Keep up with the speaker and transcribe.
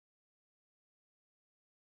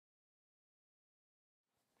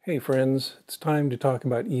Hey friends, it's time to talk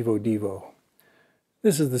about Evo Devo.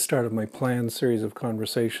 This is the start of my planned series of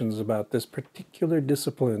conversations about this particular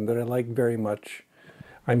discipline that I like very much.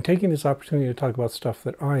 I'm taking this opportunity to talk about stuff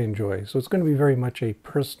that I enjoy, so it's going to be very much a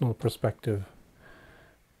personal perspective.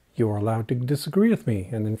 You're allowed to disagree with me,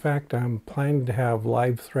 and in fact, I'm planning to have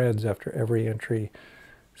live threads after every entry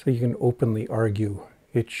so you can openly argue.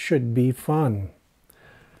 It should be fun.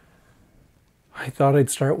 I thought I'd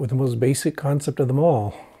start with the most basic concept of them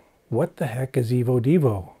all. What the heck is Evo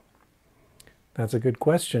Devo? That's a good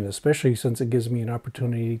question, especially since it gives me an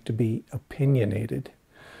opportunity to be opinionated.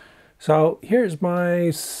 So here's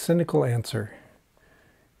my cynical answer.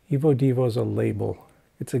 Evo Devo is a label.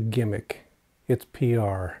 It's a gimmick. It's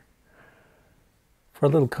PR. For a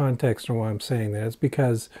little context on why I'm saying that, it's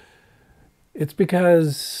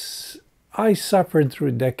because I suffered through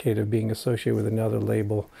a decade of being associated with another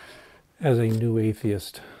label as a new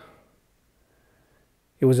atheist.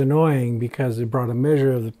 It was annoying because it brought a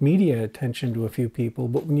measure of media attention to a few people,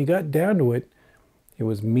 but when you got down to it, it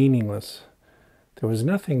was meaningless. There was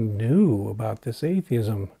nothing new about this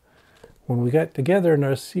atheism. When we got together in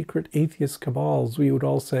our secret atheist cabals, we would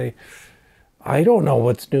all say, I don't know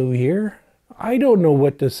what's new here. I don't know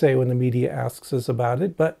what to say when the media asks us about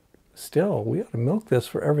it, but still, we ought to milk this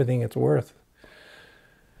for everything it's worth.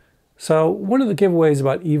 So one of the giveaways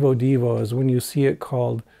about Evo Devo is when you see it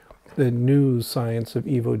called the new science of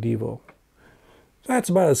Evo Devo. That's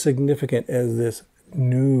about as significant as this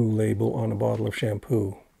new label on a bottle of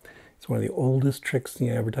shampoo. It's one of the oldest tricks in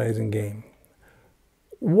the advertising game.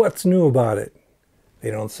 What's new about it?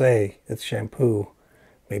 They don't say it's shampoo.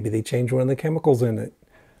 Maybe they change one of the chemicals in it.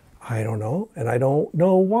 I don't know, and I don't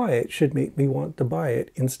know why it should make me want to buy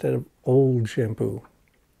it instead of old shampoo.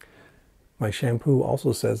 My shampoo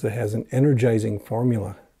also says it has an energizing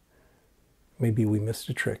formula. Maybe we missed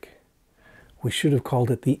a trick. We should have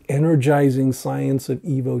called it the energizing science of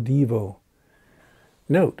Evo Devo.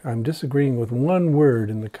 Note, I'm disagreeing with one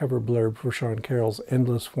word in the cover blurb for Sean Carroll's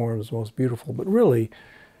Endless Forms Most Beautiful, but really,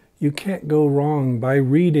 you can't go wrong by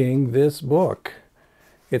reading this book.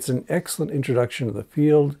 It's an excellent introduction to the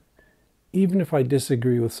field, even if I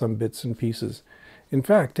disagree with some bits and pieces. In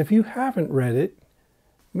fact, if you haven't read it,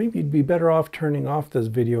 maybe you'd be better off turning off this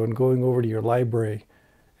video and going over to your library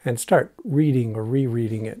and start reading or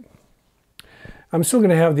rereading it. I'm still going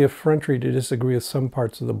to have the effrontery to disagree with some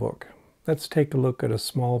parts of the book. Let's take a look at a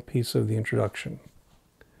small piece of the introduction.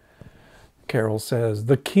 Carroll says,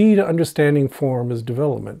 the key to understanding form is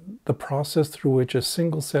development, the process through which a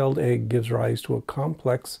single-celled egg gives rise to a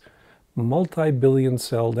complex,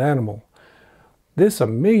 multi-billion-celled animal. This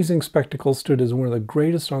amazing spectacle stood as one of the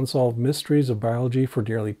greatest unsolved mysteries of biology for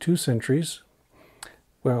nearly 2 centuries.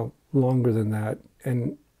 Well, longer than that,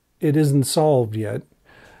 and it isn't solved yet.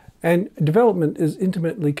 And development is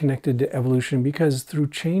intimately connected to evolution because through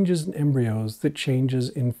changes in embryos, that changes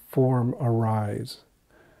in form arise.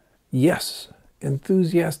 Yes,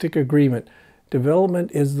 enthusiastic agreement.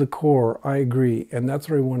 Development is the core, I agree, and that's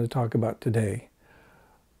what I want to talk about today.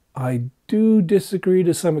 I do disagree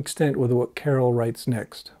to some extent with what Carroll writes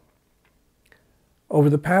next. Over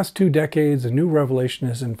the past 2 decades, a new revelation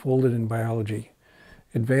has unfolded in biology.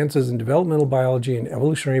 Advances in developmental biology and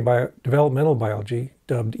evolutionary developmental biology,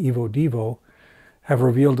 dubbed Evo Devo, have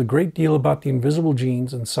revealed a great deal about the invisible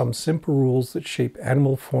genes and some simple rules that shape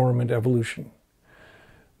animal form and evolution.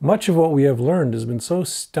 Much of what we have learned has been so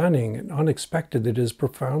stunning and unexpected that it has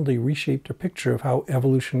profoundly reshaped our picture of how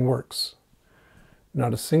evolution works.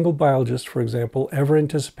 Not a single biologist, for example, ever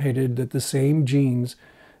anticipated that the same genes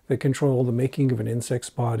that control the making of an insect's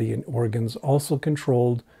body and organs also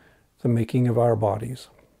controlled the making of our bodies.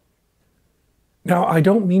 Now, I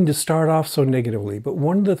don't mean to start off so negatively, but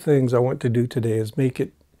one of the things I want to do today is make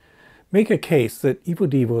a case that Evo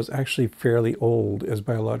Devo is actually fairly old as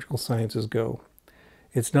biological sciences go.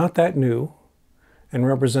 It's not that new and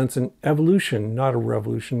represents an evolution, not a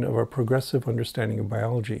revolution, of our progressive understanding of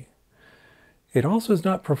biology. It also has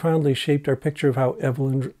not profoundly shaped our picture of how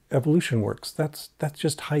evolution works. That's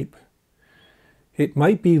just hype. It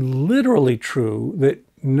might be literally true that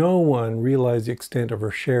no one realized the extent of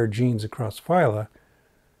our shared genes across phyla,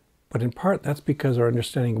 but in part that's because our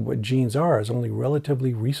understanding of what genes are has only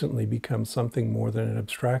relatively recently become something more than an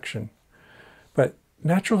abstraction. But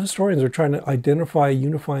natural historians are trying to identify a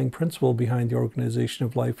unifying principle behind the organization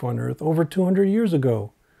of life on Earth over 200 years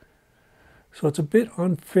ago. So it's a bit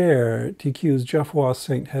unfair to accuse Geoffroy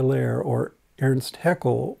St. Hilaire or Ernst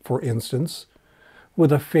Haeckel, for instance,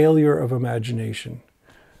 with a failure of imagination,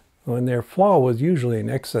 when their flaw was usually an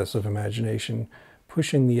excess of imagination,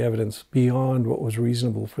 pushing the evidence beyond what was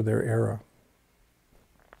reasonable for their era.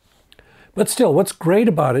 But still, what's great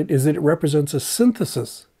about it is that it represents a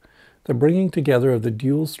synthesis, the bringing together of the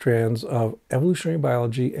dual strands of evolutionary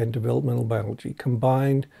biology and developmental biology,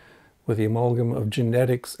 combined with the amalgam of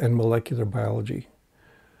genetics and molecular biology.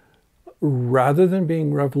 Rather than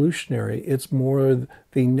being revolutionary, it's more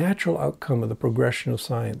the natural outcome of the progression of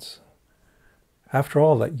science. After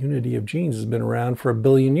all, that unity of genes has been around for 1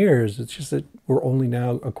 billion years. It's just that we're only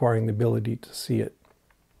now acquiring the ability to see it.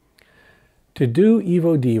 To do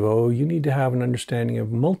Evo Devo, you need to have an understanding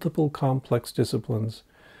of multiple complex disciplines,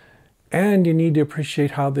 and you need to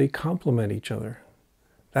appreciate how they complement each other.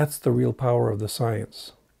 That's the real power of the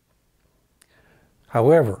science.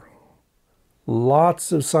 However,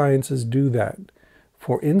 lots of sciences do that.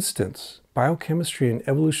 For instance, biochemistry and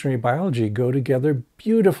evolutionary biology go together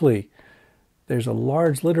beautifully. There's a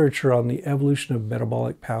large literature on the evolution of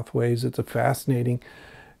metabolic pathways. It's fascinating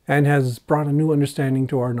and has brought a new understanding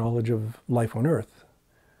to our knowledge of life on Earth.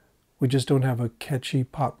 We just don't have a catchy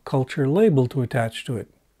pop culture label to attach to it.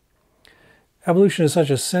 Evolution is such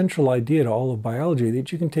a central idea to all of biology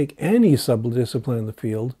that you can take any subdiscipline in the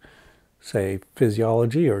field, say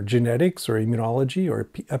physiology or genetics or immunology or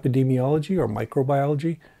epidemiology or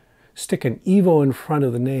microbiology, stick an Evo in front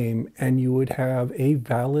of the name and you would have a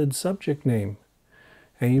valid subject name.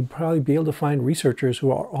 And you'd probably be able to find researchers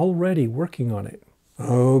who are already working on it.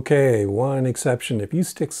 Okay, one exception. If you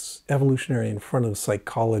stick evolutionary in front of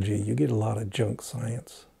psychology, you get a lot of junk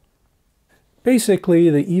science. Basically,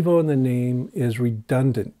 the Evo in the name is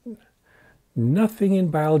redundant. Nothing in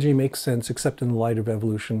biology makes sense except in the light of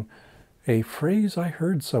evolution, a phrase I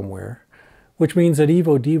heard somewhere, which means that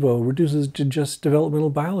Evo Devo reduces to just developmental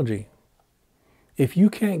biology. If you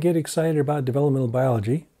can't get excited about developmental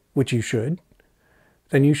biology, which you should,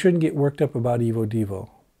 then you shouldn't get worked up about Evo Devo.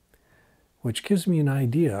 Which gives me an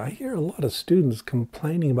idea. I hear a lot of students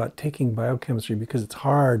complaining about taking biochemistry because it's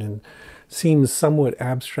hard and seems somewhat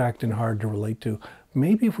abstract and hard to relate to.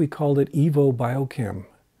 Maybe if we called it Evo Biochem,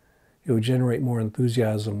 it would generate more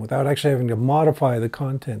enthusiasm without actually having to modify the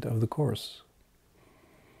content of the course.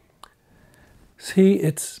 See,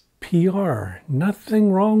 it's PR.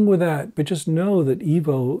 Nothing wrong with that, but just know that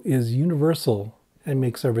Evo is universal and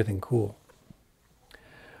makes everything cool.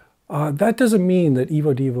 That doesn't mean that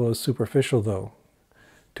Evo Devo is superficial, though.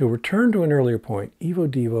 To return to an earlier point, Evo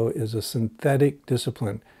Devo is a synthetic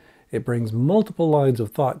discipline. It brings multiple lines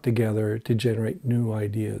of thought together to generate new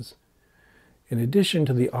ideas. In addition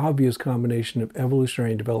to the obvious combination of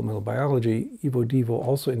evolutionary and developmental biology, Evo Devo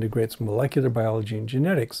also integrates molecular biology and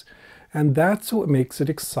genetics, and that's what makes it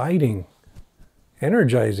exciting,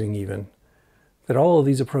 energizing even, that all of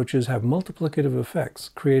these approaches have multiplicative effects,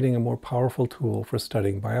 creating a more powerful tool for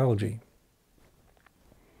studying biology.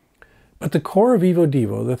 But the core of Evo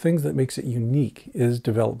Devo, the things that makes it unique, is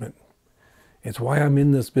development. It's why I'm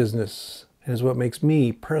in this business, and is what makes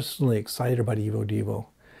me personally excited about Evo Devo.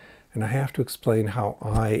 And I have to explain how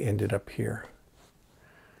I ended up here.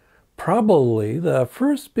 Probably the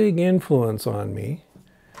first big influence on me,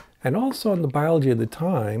 and also on the biology of the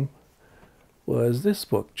time, was this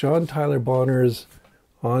book, John Tyler Bonner's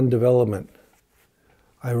On Development.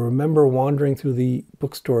 I remember wandering through the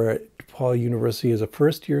bookstore at DePaul University as a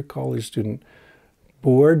first-year college student,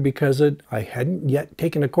 bored because I hadn't yet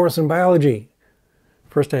taken a course in biology.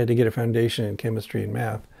 First I had to get a foundation in chemistry and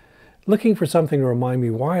math, looking for something to remind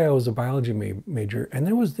me why I was a biology major, and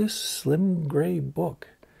there was this slim gray book.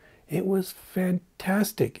 It was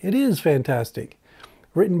fantastic. It is fantastic.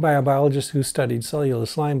 Written by a biologist who studied cellular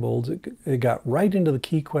slime molds, it got right into the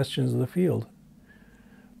key questions of the field.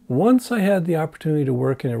 Once I had the opportunity to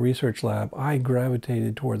work in a research lab, I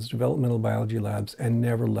gravitated towards developmental biology labs and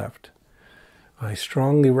never left. I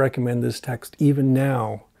strongly recommend this text even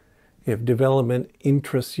now, if development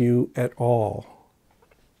interests you at all.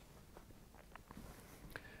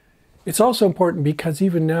 It's also important because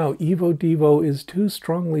even now, Evo Devo is too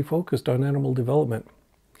strongly focused on animal development.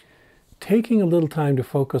 Taking a little time to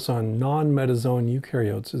focus on non-metazoan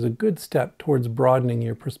eukaryotes is a good step towards broadening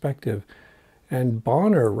your perspective. And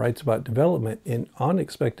Bonner writes about development in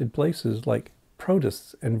unexpected places like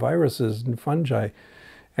protists and viruses and fungi,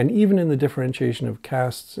 and even in the differentiation of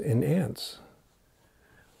castes in ants.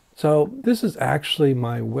 So this is actually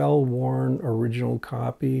my well-worn original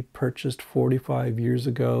copy, purchased 45 years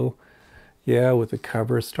ago. Yeah, with the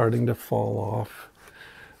cover starting to fall off.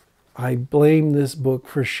 I blame this book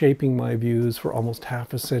for shaping my views for almost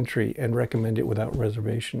half a century and recommend it without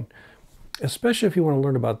reservation, especially if you want to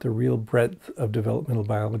learn about the real breadth of developmental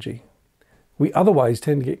biology. We otherwise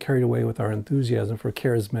tend to get carried away with our enthusiasm for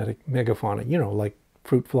charismatic megafauna, like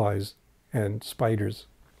fruit flies and spiders.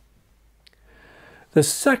 The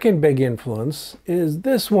second big influence is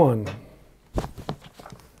this one,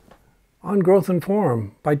 On Growth and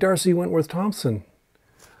Form by Darcy Wentworth Thompson.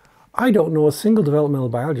 I don't know a single developmental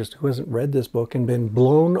biologist who hasn't read this book and been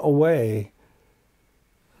blown away.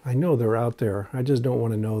 I know they're out there. I just don't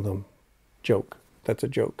want to know them. Joke. That's a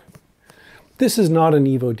joke. This is not an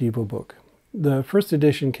Evo Devo book. The first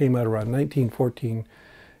edition came out around 1914,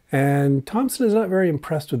 and Thompson is not very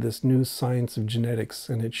impressed with this new science of genetics,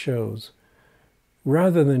 and it shows.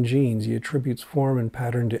 Rather than genes, he attributes form and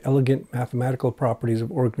pattern to elegant mathematical properties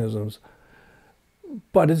of organisms.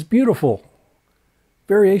 But it's beautiful.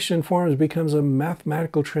 Variation in forms becomes a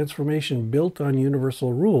mathematical transformation built on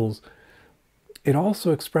universal rules. It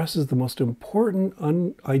also expresses the most important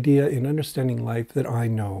idea in understanding life that I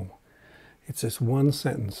know. It's this one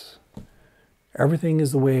sentence. Everything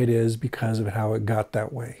is the way it is because of how it got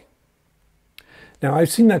that way. Now,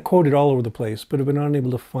 I've seen that quoted all over the place, but have been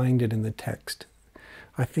unable to find it in the text.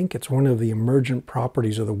 I think it's one of the emergent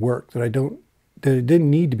properties of the work that it didn't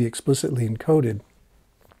need to be explicitly encoded.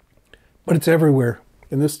 But it's everywhere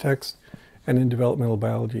in this text and in developmental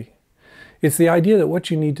biology. It's the idea that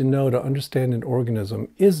what you need to know to understand an organism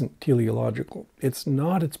isn't teleological. It's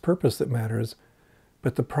not its purpose that matters,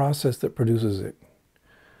 but the process that produces it.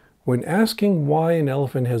 When asking why an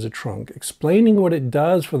elephant has a trunk, explaining what it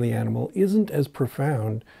does for the animal isn't as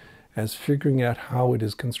profound as figuring out how it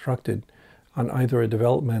is constructed on either a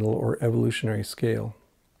developmental or evolutionary scale.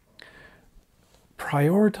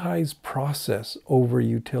 Prioritize process over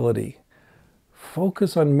utility.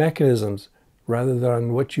 Focus on mechanisms rather than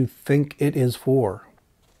on what you think it is for.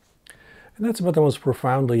 And that's about the most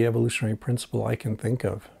profoundly evolutionary principle I can think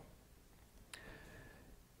of.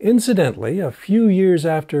 Incidentally, a few years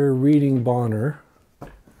after reading Bonner,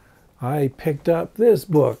 I picked up this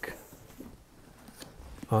book,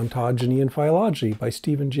 Ontogeny and Phylogeny by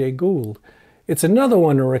Stephen J. Gould. It's another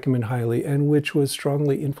one I recommend highly and which was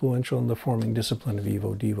strongly influential in the forming discipline of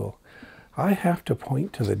Evo Devo. I have to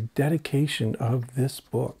point to the dedication of this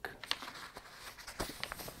book.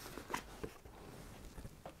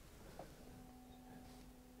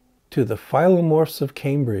 To the phylomorphs of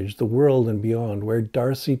Cambridge, the world and beyond, where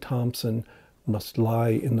Darcy Thompson must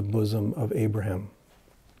lie in the bosom of Abraham.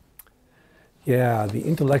 Yeah, the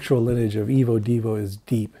intellectual lineage of Evo Devo is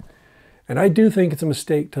deep, and I do think it's a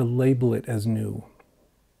mistake to label it as new.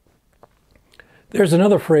 There's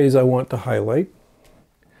another phrase I want to highlight,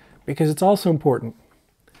 because it's also important.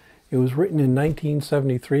 It was written in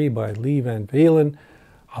 1973 by Lee Van Valen,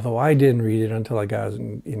 although I didn't read it until I got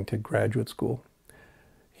into graduate school.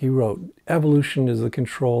 He wrote, "Evolution is the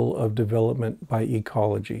control of development by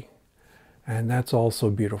ecology." And that's also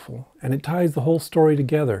beautiful. And it ties the whole story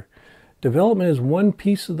together. Development is one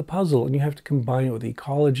piece of the puzzle, and you have to combine it with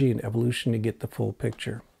ecology and evolution to get the full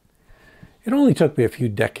picture. It only took me a few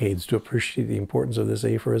decades to appreciate the importance of this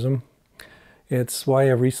aphorism. It's why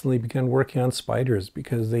I've recently begun working on spiders,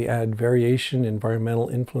 because they add variation, environmental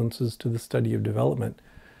influences to the study of development.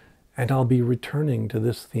 And I'll be returning to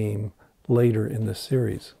this theme later in this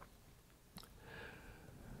series.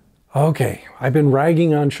 Okay, I've been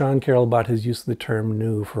ragging on Sean Carroll about his use of the term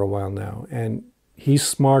new for a while now, and he's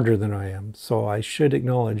smarter than I am, so I should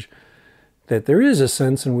acknowledge that there is a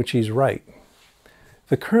sense in which he's right.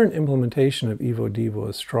 The current implementation of Evo Devo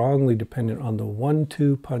is strongly dependent on the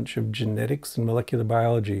 1-2 punch of genetics and molecular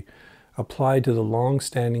biology applied to the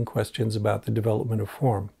long-standing questions about the development of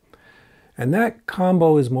form. And that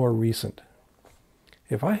combo is more recent.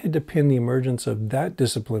 If I had to pin the emergence of that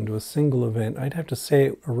discipline to a single event, I'd have to say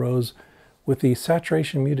it arose with the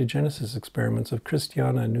saturation mutagenesis experiments of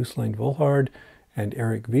Christiana Nusslein-Volhard and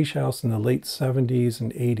Eric Wieschaus in the late 70s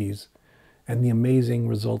and 80s, and the amazing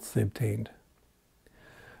results they obtained.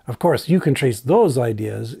 Of course, you can trace those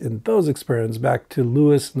ideas in those experiments back to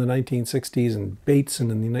Lewis in the 1960s and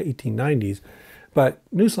Bateson in the 1890s, but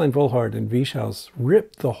Nusslein-Volhard and Wieschaus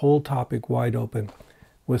ripped the whole topic wide open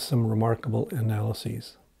with some remarkable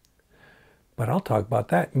analyses. But I'll talk about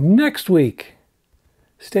that next week.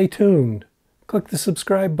 Stay tuned. Click the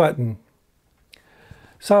subscribe button.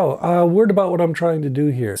 So, a word about what I'm trying to do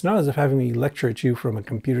here. It's not as if having me lecture at you from a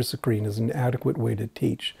computer screen is an adequate way to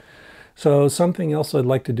teach. So something else I'd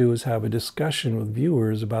like to do is have a discussion with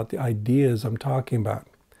viewers about the ideas I'm talking about.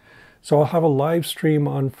 So I'll have a live stream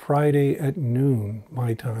on Friday at noon,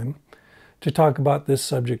 my time, to talk about this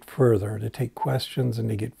subject further, to take questions and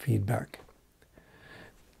to get feedback.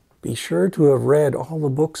 Be sure to have read all the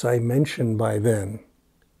books I mentioned by then.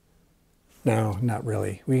 No, not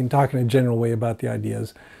really. We can talk in a general way about the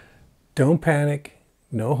ideas. Don't panic,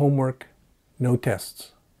 no homework, no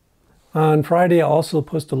tests. On Friday, I'll also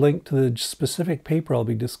post a link to the specific paper I'll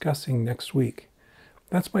be discussing next week.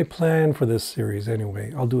 That's my plan for this series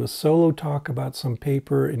anyway. I'll do a solo talk about some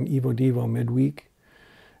paper in Evo Devo midweek,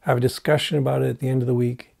 have a discussion about it at the end of the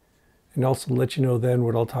week, and also let you know then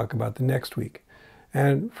what I'll talk about the next week.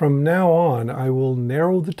 And from now on, I will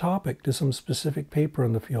narrow the topic to some specific paper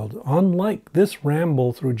in the field, unlike this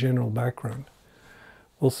ramble through general background.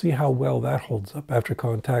 We'll see how well that holds up after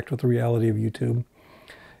contact with the reality of YouTube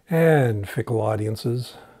and fickle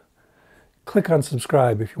audiences. Click on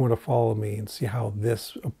subscribe if you want to follow me and see how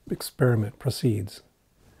this experiment proceeds.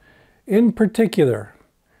 In particular,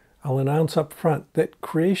 I'll announce up front that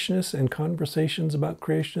creationists and conversations about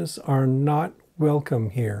creationists are not welcome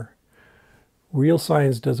here. Real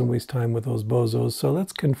science doesn't waste time with those bozos, so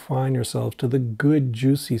let's confine ourselves to the good,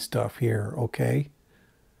 juicy stuff here, okay?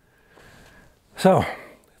 So,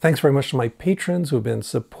 thanks very much to my patrons who have been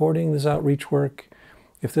supporting this outreach work.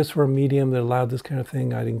 If this were a medium that allowed this kind of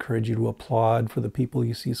thing, I'd encourage you to applaud for the people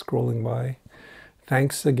you see scrolling by.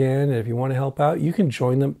 Thanks again. And if you want to help out, you can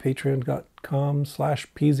join them at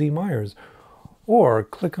patreon.com/PZMyers or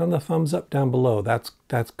click on the thumbs up down below. That's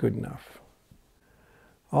good enough.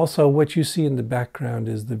 Also, what you see in the background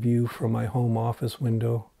is the view from my home office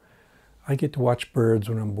window. I get to watch birds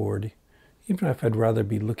when I'm bored, even if I'd rather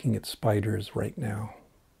be looking at spiders right now.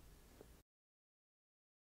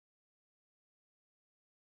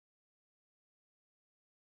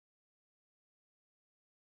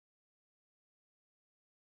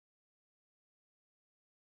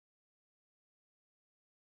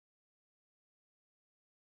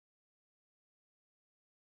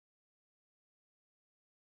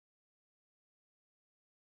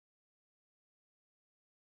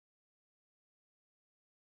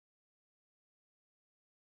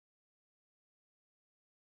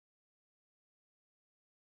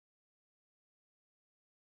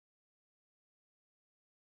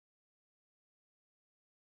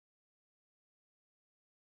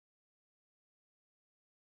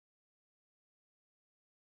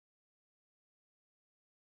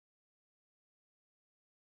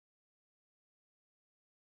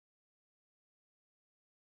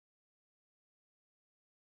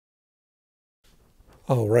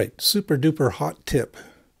 All right, super duper hot tip.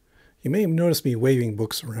 You may have noticed me waving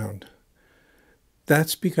books around.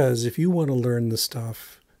 That's because if you want to learn the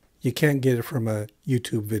stuff, you can't get it from a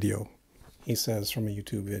YouTube video. He says from a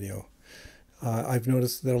YouTube video. I've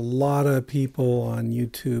noticed that a lot of people on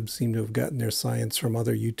YouTube seem to have gotten their science from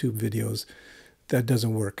other YouTube videos. That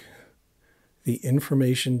doesn't work. The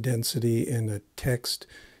information density in a text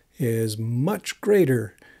is much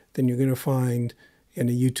greater than you're going to find in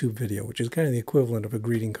a YouTube video, which is kind of the equivalent of a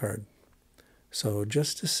greeting card. So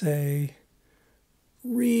just to say,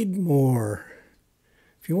 read more.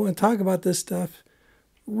 If you want to talk about this stuff,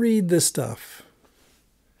 read this stuff.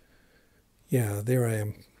 Yeah, there I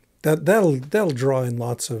am. That'll draw in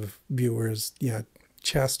lots of viewers. Yeah,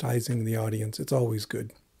 chastising the audience. It's always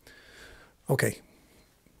good. Okay.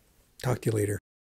 Talk to you later.